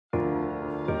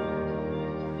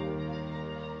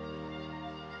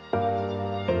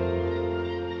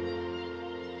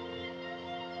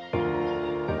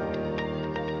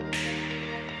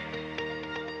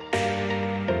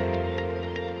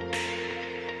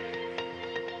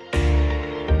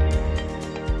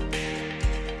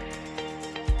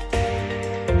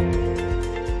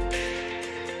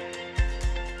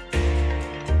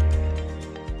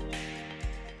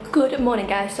morning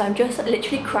guys, so I'm just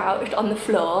literally crouched on the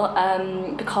floor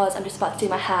because I'm just about to do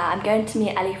my hair. I'm going to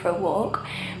meet Ellie for a walk,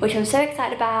 which I'm so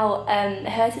excited about.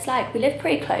 Hers is like, we live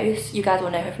pretty close. You guys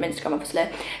will know her from Instagram obviously.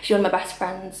 She's one of my best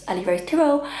friends, Ellie Rose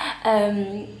Tyrrell.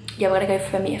 Yeah, we're gonna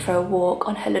go meet her for a walk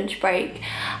on her lunch break,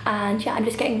 and yeah, I'm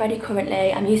just getting ready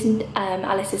currently. I'm using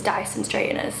Alice's Dyson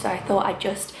straighteners, so I thought I'd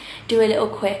just do a little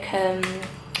quick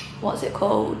what's it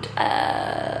called,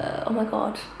 oh my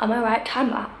god, am I right,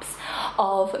 time lapse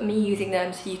of me using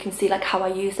them, so you can see like how I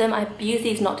use them. I use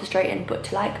these not to straighten but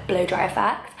to like blow dry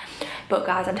effect. But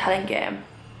guys, I'm telling you,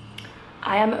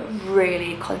 I am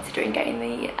really considering getting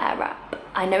the air wrap.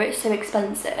 I know it's so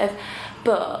expensive,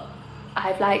 but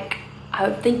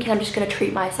I'm thinking I'm just going to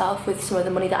treat myself with some of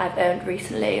the money that I've earned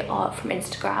recently from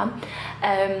Instagram.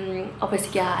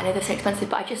 Obviously, yeah, I know they're so expensive,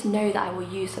 but I just know that I will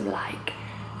use them like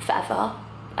forever.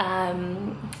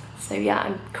 So yeah,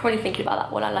 I'm currently thinking about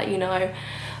that one. I'll let you know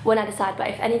when I decide. But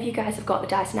if any of you guys have got the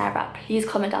Dyson Airwrap, please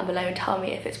comment down below and tell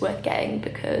me if it's worth getting,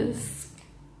 because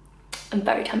I'm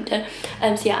very tempted.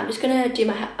 So yeah, I'm just gonna do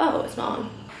my hair. Oh, it's not on.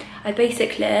 I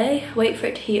basically wait for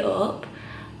it to heat up,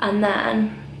 and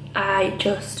then I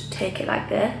just take it like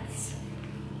this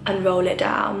and roll it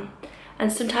down.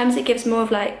 And sometimes it gives more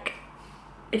of like,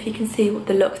 if you can see what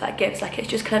the look that gives, like it's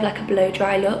just kind of like a blow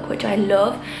dry look, which I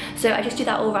love. So I just do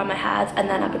that all around my head, and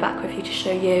then I'll be back with you to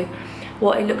show you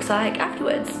what it looks like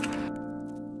afterwards.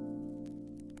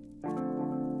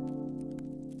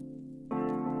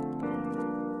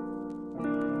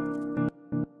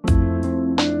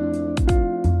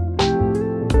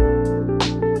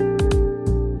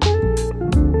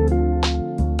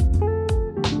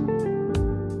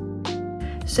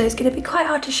 So it's going to be quite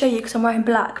hard to show you because I'm wearing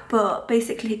black, but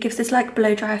basically it gives this like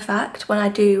blow dry effect when I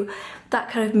do that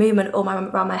kind of movement all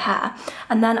around my hair.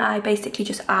 And then I basically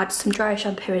just add some dry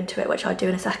shampoo into it, which I'll do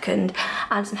in a second,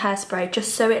 and some hairspray,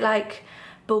 just so it like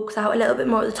bulks out a little bit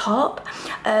more at the top.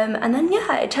 And then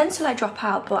yeah, it tends to like drop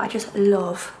out, but I just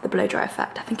love the blow dry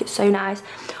effect. I think it's so nice.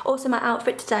 Also, my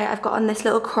outfit today, I've got on this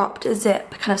little cropped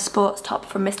zip kind of sports top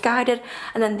from Misguided,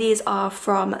 and then these are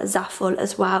from Zaffle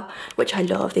as well, which I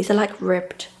love. These are like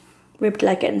ribbed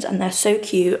leggings, and they're so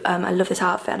cute. I love this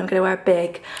outfit, and I'm gonna wear a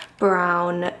big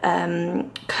brown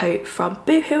coat from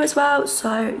Boohoo as well.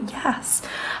 So yes,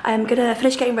 I'm gonna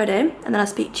finish getting ready, and then I'll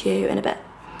speak to you in a bit.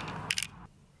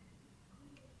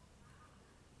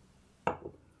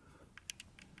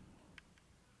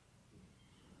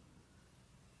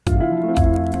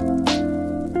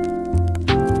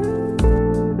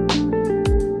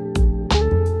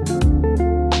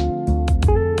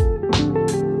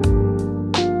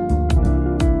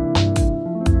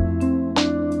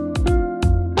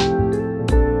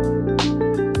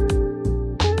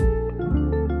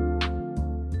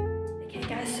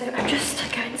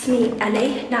 Meet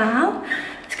Ellie now.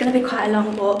 It's going to be quite a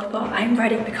long walk, but I'm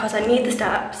ready because I need the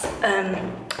steps and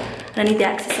I need the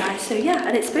exercise. So yeah,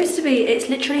 and it's supposed to be, it's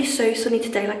literally so sunny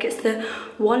today. Like it's the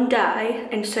one day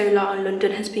in so long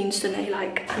London has been sunny.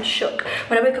 Like I'm shook.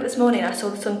 When I woke up this morning, I saw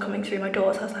the sun coming through my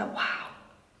door, so I was like, wow,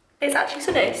 it's actually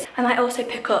sunny. I might also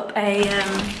pick up a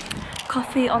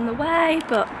coffee on the way,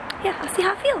 but yeah, I'll see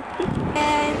how I feel.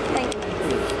 Thank you.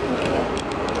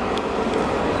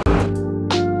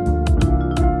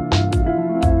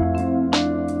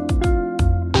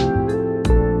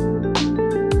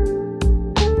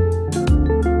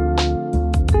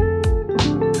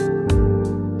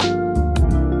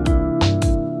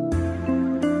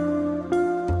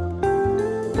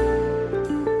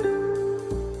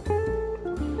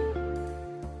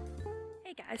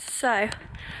 So,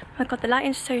 oh my god, the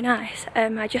lighting's so nice. I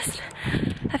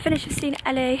finished with seeing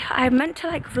Ellie. I meant to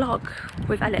like vlog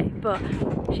with Ellie, but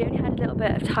she only had a little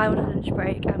bit of time on her lunch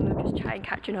break, and we were just chatting,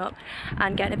 catching up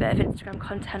and getting a bit of Instagram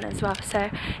content as well.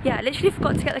 So yeah, I literally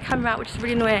forgot to get the camera out, which is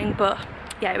really annoying, but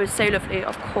yeah, it was so lovely,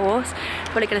 of course.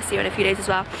 Probably gonna see her in a few days as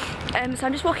well. So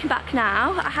I'm just walking back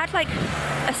now. I had like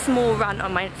a small rant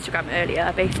on my Instagram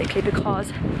earlier, basically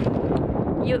because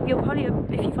you'll probably,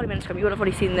 if you follow me on Instagram, you would have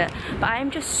already seen that, but I'm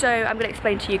going to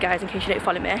explain to you guys in case you don't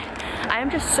follow me. I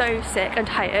am just so sick and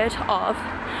tired of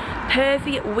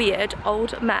pervy, weird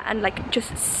old men like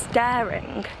just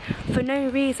staring for no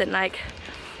reason. Like,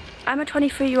 I'm a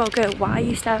 23-year-old girl, why are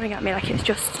you staring at me? Like, it's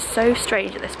just so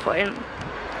strange at this point.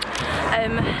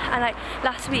 And like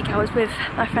last week I was with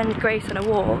my friend Grace on a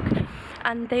walk,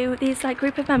 and these like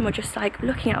group of men were just like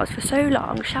looking at us for so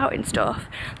long, shouting stuff.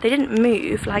 They didn't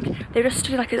move, like they just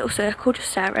stood in like a little circle just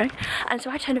staring. And so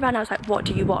I turned around and I was like, what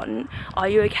do you want? Are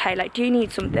you okay? Like, do you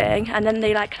need something? And then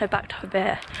they like kind of backed off a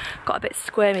bit, got a bit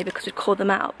squirmy because we'd called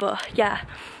them out. But yeah,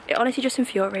 it honestly just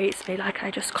infuriates me. Like,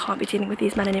 I just can't be dealing with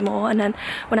these men anymore. And then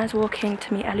when I was walking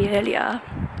to meet Ellie earlier,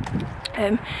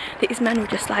 these men were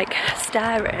just like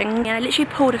staring, and I literally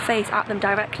pulled a face at them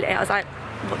directly. I was like,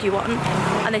 what do you want?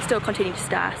 And they still continued to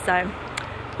stare. So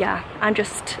yeah, I'm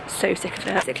just so sick of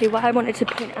it. Basically what I wanted to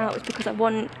point out is because I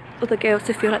want other girls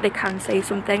to feel like they can say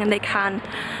something and they can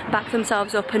back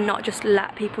themselves up and not just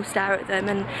let people stare at them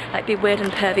and like be weird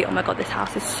and pervy. Oh my god, this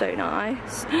house is so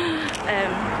nice.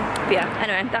 But yeah,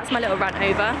 anyway, that's my little rant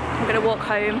over. I'm gonna walk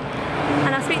home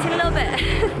and I'll speak to you in a little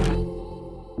bit.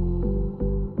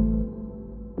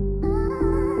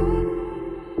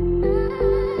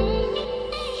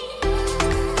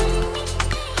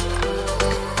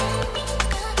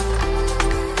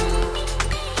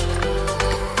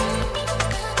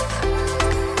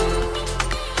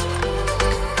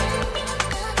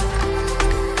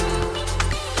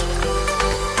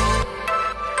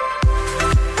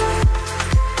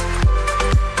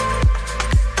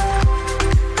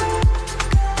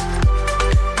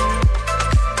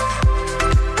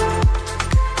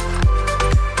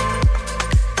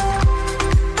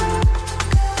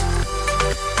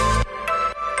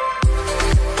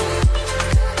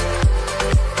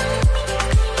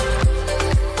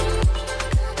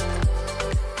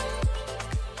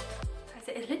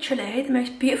 Literally the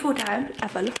most beautiful day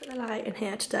ever. Look at the light in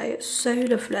here today, it's so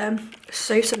lovely,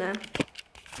 so sunny.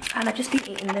 And I've just been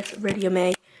eating this really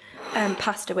yummy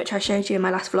pasta, which I showed you in my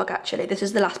last vlog actually. This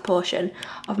is the last portion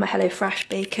of my HelloFresh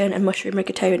bacon and mushroom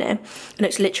rigatoni, and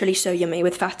it's literally so yummy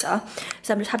with feta.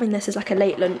 So I'm just having this as like a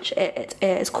late lunch. It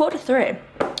is 3:15.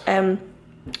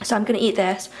 So I'm gonna eat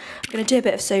this. I'm gonna do a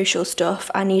bit of social stuff.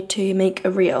 I need to make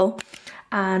a reel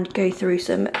and go through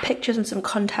some pictures and some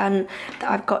content that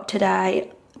I've got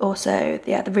today. Also,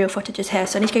 yeah, the real footage is here,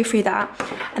 so I need to go through that.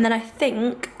 And then I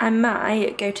think I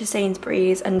might go to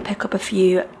Sainsbury's and pick up a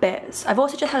few bits. I've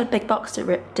also just had a big box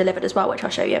delivered as well, which I'll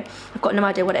show you. I've got no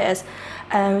idea what it is.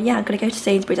 Yeah, I'm gonna go to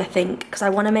Sainsbury's, I think, because I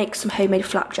want to make some homemade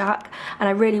flapjack, and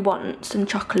I really want some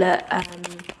chocolate,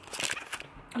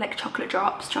 like chocolate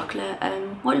drops, what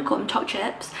do you call them, choc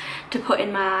chips, to put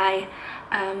in my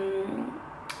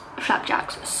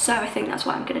flapjacks. So I think that's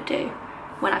what I'm gonna do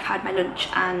when I've had my lunch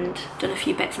and done a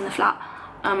few bits in the flat.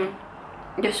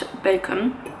 This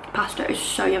bacon pasta is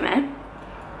so yummy.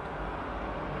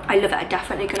 I love it. I'm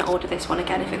definitely gonna order this one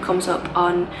again if it comes up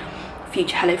on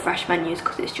future HelloFresh menus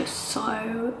because it's just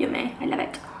so yummy. I love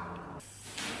it.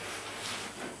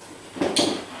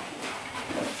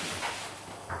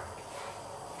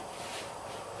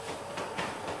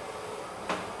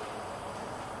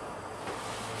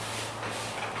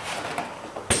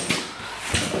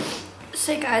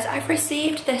 So guys, I've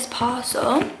received this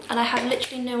parcel and I have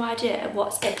literally no idea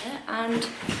what's in it, and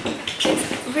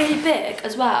it's really big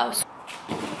as well.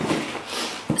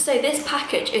 So this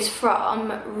package is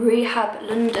from Rehab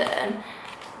London,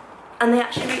 and they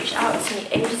actually reached out to me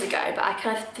ages ago, but I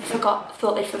kind of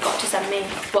thought they forgot to send me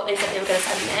what they said they were going to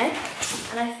send me.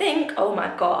 And I think, oh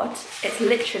my god, it's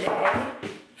literally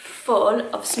full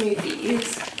of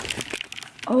smoothies.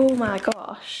 Oh my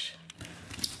gosh.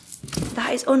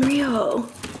 That is unreal.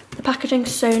 The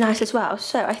packaging's so nice as well.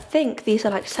 So I think these are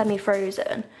like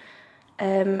semi-frozen.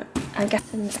 I'm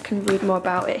guessing I can read more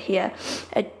about it here.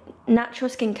 Natural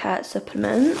skincare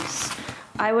supplements.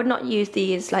 I would not use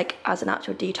these like as an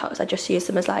actual detox. I just use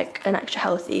them as like an extra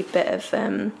healthy bit of,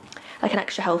 like an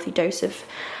extra healthy dose of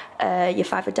your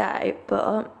 5 a day.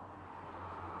 But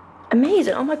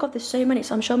amazing. Oh my god, there's so many.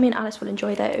 So I'm sure me and Alice will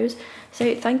enjoy those.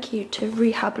 So thank you to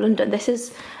Rehab London. This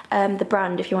is the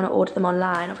brand if you want to order them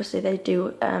online. Obviously they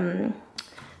do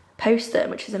post them,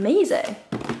 which is amazing.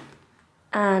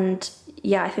 And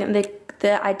yeah, I think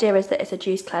the idea is that it's a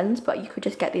juice cleanse, but you could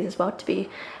just get these as well to be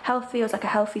healthy, or as like a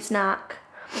healthy snack.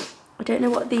 I don't know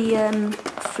what the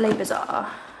flavours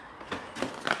are.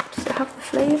 Does it have the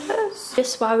flavours?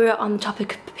 Just while we were on the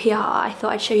topic of PR, I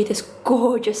thought I'd show you this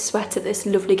gorgeous sweater this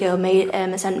lovely girl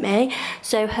sent me.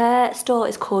 So her store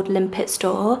is called Limpet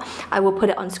Store. I will put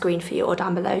it on screen for you or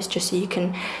down below just so you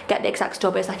can get the exact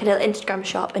store, but it's like a little Instagram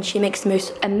shop, and she makes the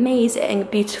most amazing,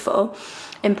 beautiful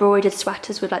embroidered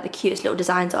sweaters with like the cutest little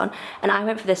designs on. And I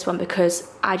went for this one because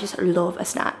I just love a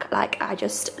snack. Like, I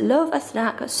just love a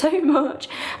snack so much,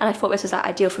 and I thought this was like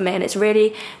ideal for me, and it's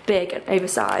really big and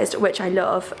oversized, which I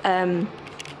love.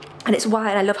 and it's white,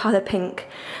 and I love how they're pink.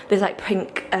 There's like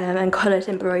pink and coloured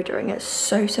embroidering. It's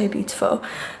so, so beautiful.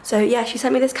 So yeah, she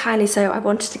sent me this kindly, so I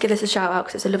wanted to give this a shout out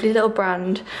because it's a lovely little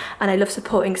brand and I love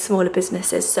supporting smaller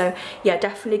businesses. So yeah,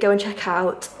 definitely go and check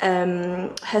out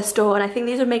her store, and I think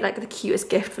these would make like the cutest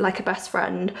gift for like a best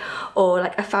friend or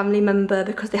like a family member,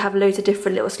 because they have loads of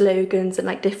different little slogans and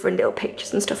like different little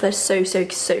pictures and stuff. They're so, so,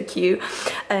 so cute,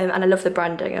 and I love the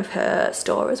branding of her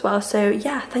store as well. So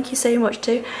yeah, thank you so much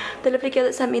to the lovely girl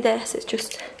that sent me this. It's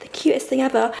just the cutest thing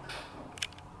ever.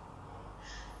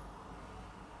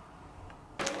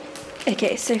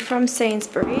 Okay, so from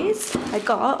Sainsbury's, I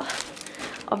got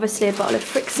obviously a bottle of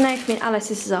Frixino. For me and Alice,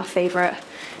 this is our favourite.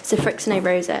 So Frixino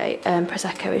Rosé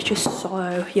Prosecco is just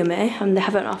so yummy, and they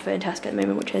have it on offer in Tesco at the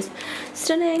moment, which is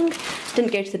stunning.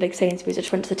 Didn't go to the big Sainsbury's, I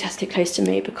just went to the Tesco close to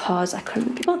me because I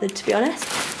couldn't be bothered, to be honest.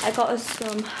 I got us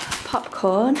some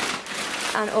popcorn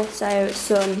and also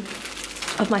some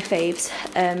of my faves,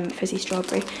 fizzy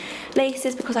strawberry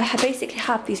laces, because I basically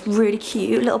have these really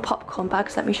cute little popcorn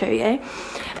bags, let me show you,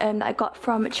 that I got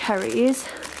from Cherryz.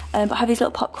 But I have these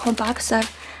little popcorn bags, so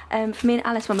for me and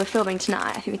Alice, when we're filming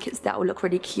tonight, I think that will look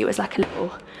really cute as like a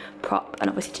little prop, and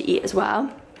obviously to eat as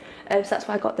well. So that's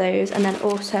why I got those. And then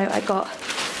also I got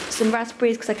some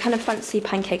raspberries because I kind of fancy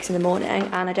pancakes in the morning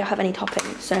and I don't have any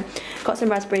toppings, so got some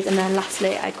raspberries. And then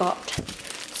lastly I got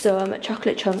some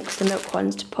chocolate chunks, the milk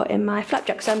ones, to put in my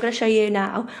flapjack. So I'm going to show you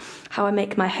now how I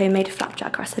make my homemade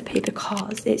flapjack recipe,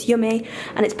 because it's yummy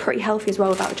and it's pretty healthy as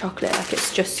well without the chocolate. Like,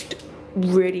 it's just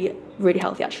really, really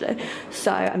healthy actually.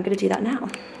 So I'm going to do that now.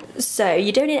 So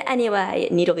you don't in any way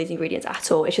need all these ingredients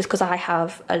at all. It's just because I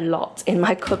have a lot in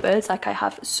my cupboards. Like, I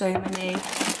have so many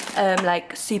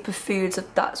like superfoods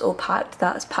that's all packed,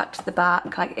 that's packed to the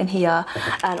back, like in here,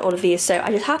 and all of these. So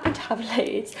I just happen to have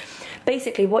loads.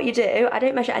 Basically what you do, I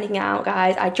don't measure anything out,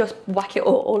 guys. I just whack it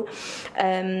all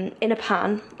in a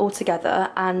pan all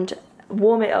together and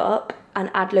warm it up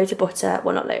and add loads of butter.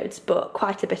 Well, not loads, but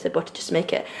quite a bit of butter just to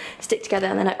make it stick together.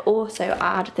 And then I also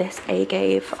add this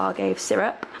agave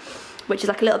syrup, which is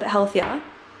like a little bit healthier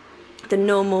than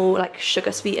normal like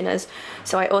sugar sweeteners.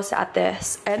 So I also add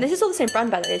this, and this is all the same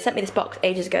brand, by the way. They sent me this box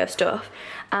ages ago of stuff,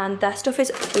 and their stuff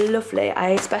is lovely.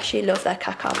 I especially love their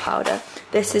cacao powder.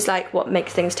 This is like what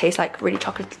makes things taste like really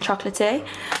chocolatey,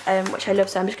 which I love.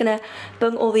 So I'm just gonna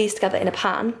bung all these together in a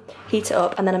pan, heat it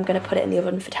up, and then I'm gonna put it in the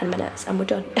oven for 10 minutes and we're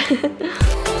done.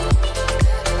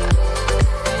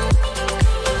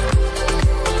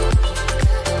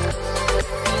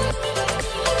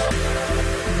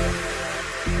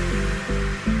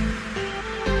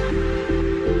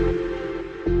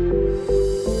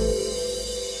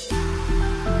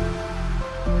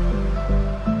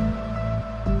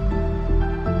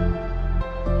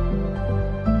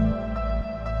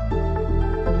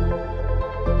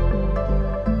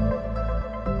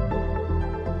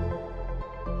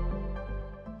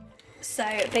 So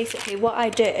basically what I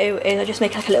do is I just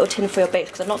make like a little tin foil base,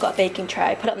 because I've not got a baking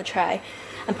tray. Put it on the tray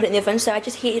and put it in the oven. So I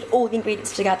just heated all the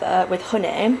ingredients together with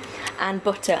honey and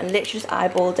butter and literally just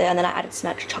eyeballed it, and then I added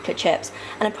some extra chocolate chips,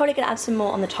 and I'm probably going to add some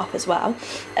more on the top as well.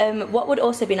 What would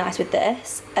also be nice with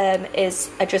this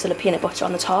is a drizzle of peanut butter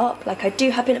on the top. Like, I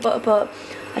do have peanut butter, but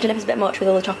I don't know if it's a bit much with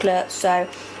all the chocolate, so I'm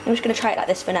just going to try it like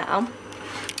this for now.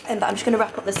 But I'm just going to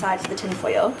wrap up the sides of the tin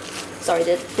foil. Sorry,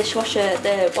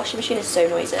 the washing machine is so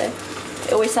noisy.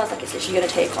 It always sounds like it's literally going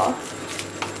to take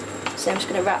off. So I'm just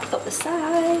going to wrap up the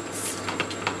sides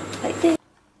like this.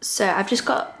 So I've just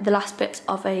got the last bits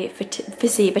of a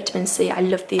fizzy vitamin C. I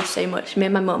love these so much. Me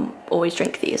and my mum always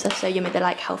drink these. They're so yummy. They're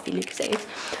like healthy Lucozades.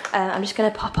 I'm just going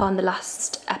to pop on the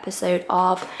last episode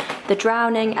of The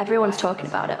Drowning. Everyone's talking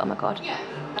about it. Oh my god.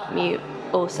 Mute.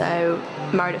 Also,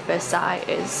 Married at First Sight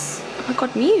is... Oh my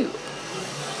god, mute.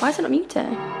 Why is it not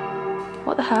muting?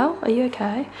 What the hell? Are you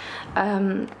okay?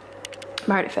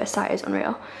 Married at First Sight is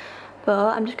unreal.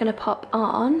 But I'm just going to pop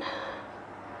on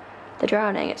The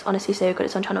Drowning. It's honestly so good.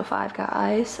 It's on Channel 5,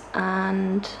 guys.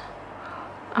 And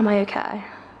am I okay?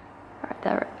 Right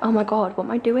there. Oh my god, what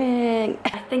am I doing?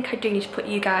 I think I do need to put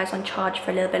you guys on charge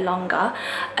for a little bit longer,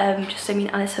 just so me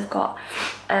and Alice have got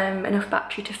enough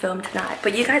battery to film tonight.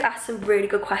 But you guys asked some really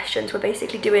good questions. We're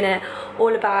basically doing it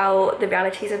all about the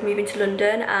realities of moving to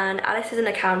London, and Alice is an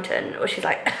accountant, or she's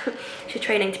like she's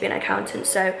training to be an accountant.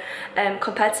 So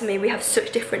compared to me, we have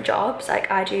such different jobs. Like,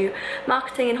 I do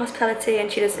marketing and hospitality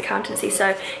and she does accountancy.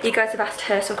 So you guys have asked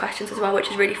her some questions as well,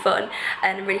 which is really fun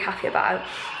and I'm really happy about.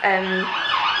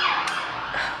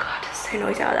 Oh god, it's so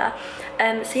noisy out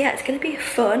there. So yeah, it's gonna be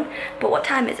fun. But what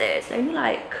time is it? It's only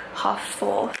like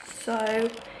 4:30. So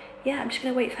yeah, I'm just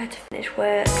gonna wait for her to finish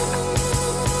work.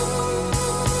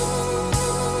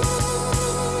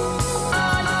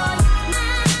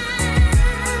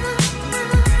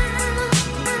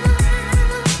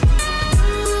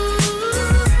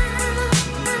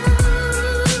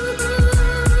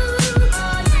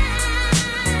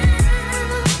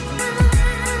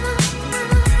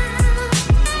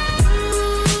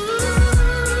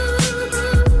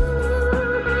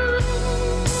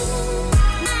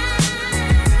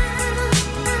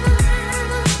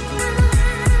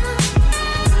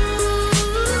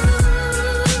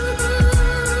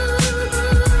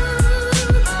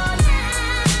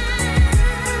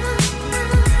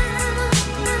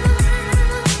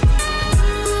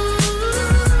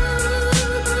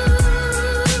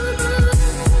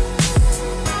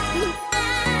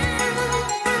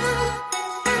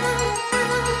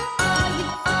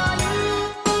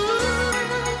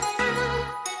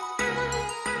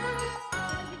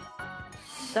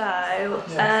 So,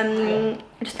 I've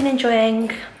just been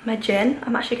enjoying my gin.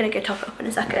 I'm actually going to go top it up in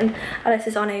a second. Alice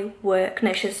is on a work,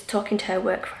 no, she's talking to her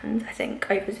work friends, I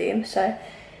think, over Zoom, so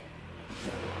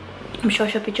I'm sure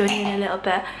she'll be joining in a little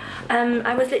bit.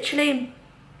 I literally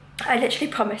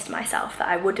promised myself that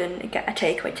I wouldn't get a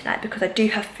takeaway tonight because I do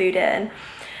have food in,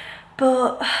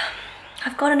 but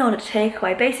I've got an order to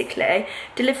takeaway. Basically,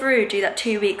 Deliveroo do that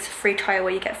 2 weeks free trial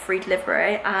where you get free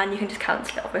delivery and you can just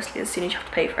cancel it obviously as soon as you have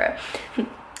to pay for it.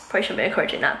 Probably shouldn't be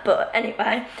encouraging that, but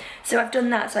anyway, so I've done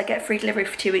that, so I get free delivery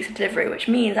for 2 weeks of delivery, which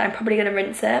means I'm probably going to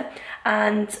rinse it,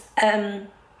 and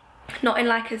not in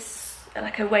like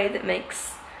a way that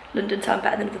makes London sound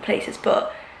better than other places,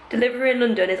 but delivery in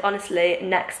London is honestly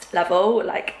next level.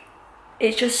 Like,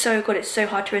 it's just so good, it's so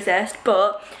hard to resist.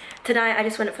 But tonight I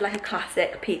just went for like a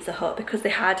classic Pizza Hut because they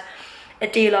had a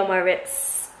deal on where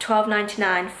it's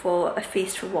 £12.99 for a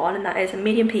feast for one, and that is a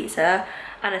medium pizza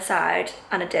and a side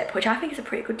and a dip, which I think is a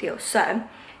pretty good deal. So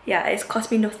yeah, it's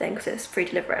cost me nothing because it's free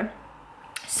delivery.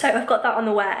 So I've got that on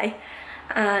the way,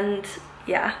 and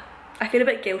yeah, I feel a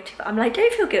bit guilty, but I'm like,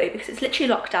 don't feel guilty because it's literally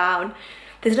locked down.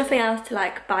 There's nothing else to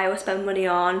like buy or spend money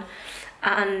on,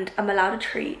 and I'm allowed a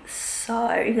treat.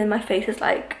 So even though my face is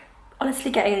like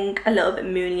honestly getting a little bit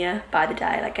moonier by the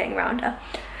day, like getting rounder.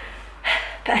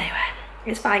 But anyway,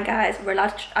 it's fine guys. We're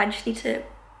allowed to,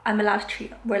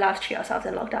 we're allowed to treat ourselves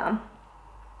in lockdown.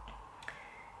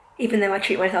 Even though I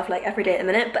treat myself like every day at the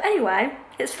minute. But anyway,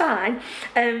 it's fine.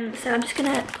 So I'm just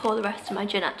gonna pour the rest of my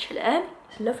gin actually.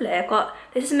 It's lovely.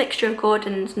 This is a mixture of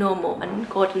Gordon's normal and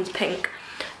Gordon's pink.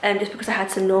 Just because I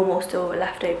had some normal still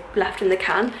left in the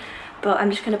can, but I'm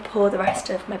just going to pour the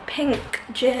rest of my pink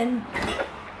gin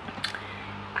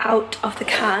out of the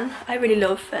can. I really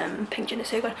love pink gin,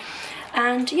 it's so good.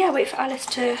 And yeah, wait for Alice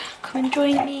to come and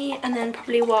join me, and then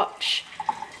probably watch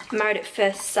Married at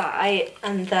First Sight,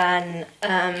 and then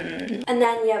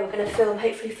yeah, we're going to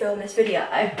hopefully film this video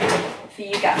for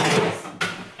you guys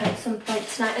at some point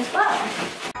tonight as well.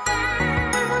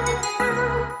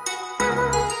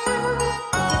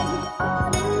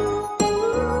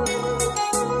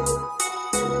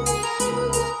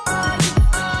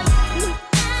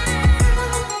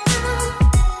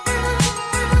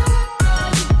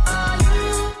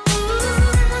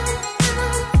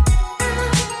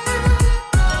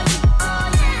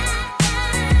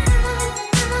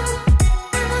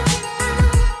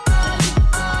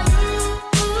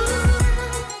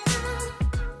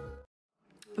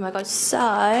 Oh my god, so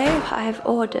I have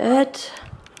ordered,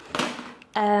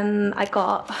 I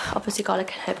got obviously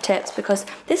garlic and herb tips because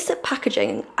this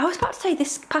packaging, I was about to say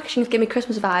this packaging is giving me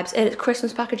Christmas vibes, and it's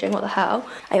Christmas packaging, what the hell.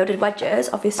 I ordered wedges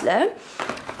obviously,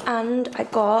 and I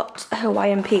got a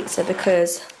Hawaiian pizza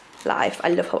because life, I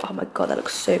love, oh my god, that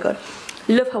looks so good.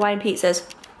 Love Hawaiian pizzas.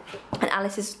 And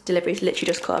Alice's delivery's literally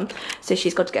just come, so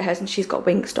she's got to get hers, and she's got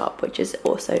Wingstop, which is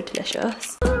also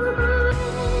delicious.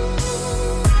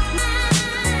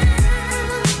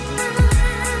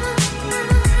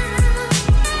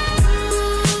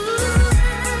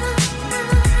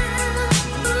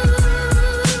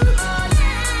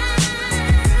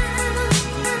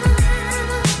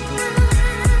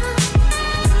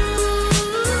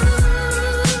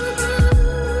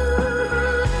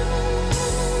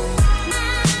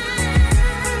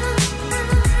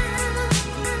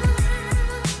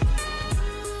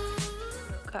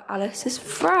 Alice's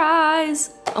fries.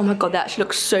 Oh my god, they actually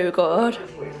look so good.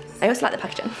 I also like the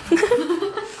packaging.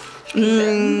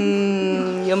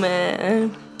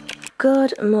 Yummy.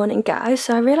 Good morning guys.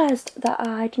 So I realised that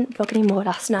I didn't vlog anymore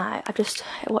last night.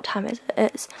 What time is it?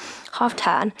 It's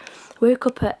 10:30. Woke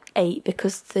up at 8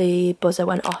 because the buzzer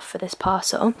went off for this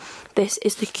parcel. This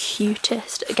is the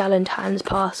cutest Galentine's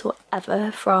parcel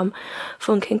ever from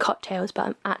Funkin' Cocktails, but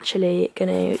I'm actually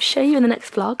going to show you in the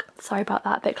next vlog. Sorry about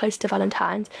that, a bit close to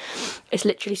Valentine's. It's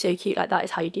literally so cute, like that is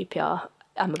how you do PR.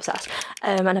 I'm obsessed.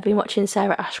 And I've been watching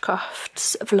Sarah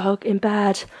Ashcroft's vlog in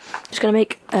bed. I'm just going to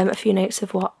make a few notes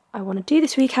of what I want to do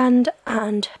this weekend,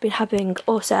 and I've been having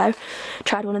also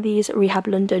tried one of these Rehab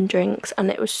London drinks,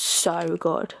 and it was so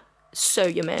good. So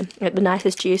yummy, like the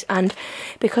nicest juice. And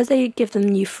because they give them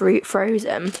new fruit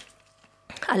frozen,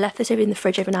 I left this over in the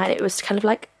fridge overnight. It was kind of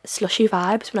like slushy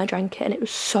vibes when I drank it, and it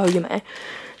was so yummy.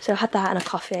 So I had that and a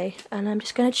coffee, and I'm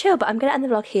just gonna chill. But I'm gonna end the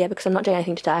vlog here because I'm not doing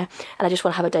anything today, and I just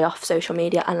want to have a day off social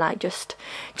media and like just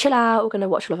chill out. We're gonna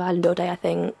watch Love Island all day, I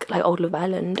think, like old Love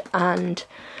Island, and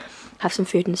have some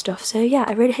food and stuff. So yeah,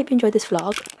 I really hope you enjoyed this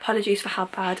vlog. Apologies for how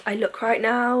bad I look right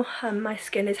now. My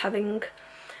skin is having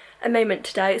a moment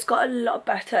today. It's got a lot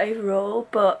better overall,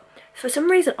 but For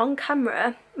some reason on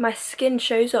camera my skin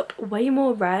shows up way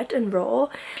more red and raw.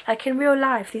 Like in real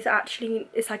life these are actually,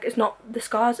 it's like, it's not, the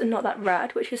scars are not that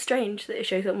red, which is strange that it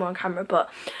shows up more on camera. But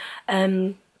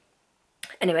anyway,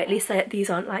 at least these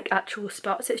aren't like actual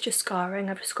spots, it's just scarring.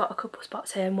 I've just got a couple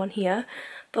spots here and one here,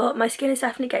 but my skin is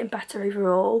definitely getting better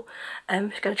overall.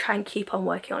 I'm just going to try and keep on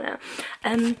working on it.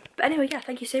 But anyway, yeah,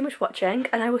 thank you so much for watching,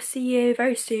 and I will see you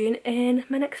very soon in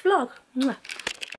my next vlog. Mwah.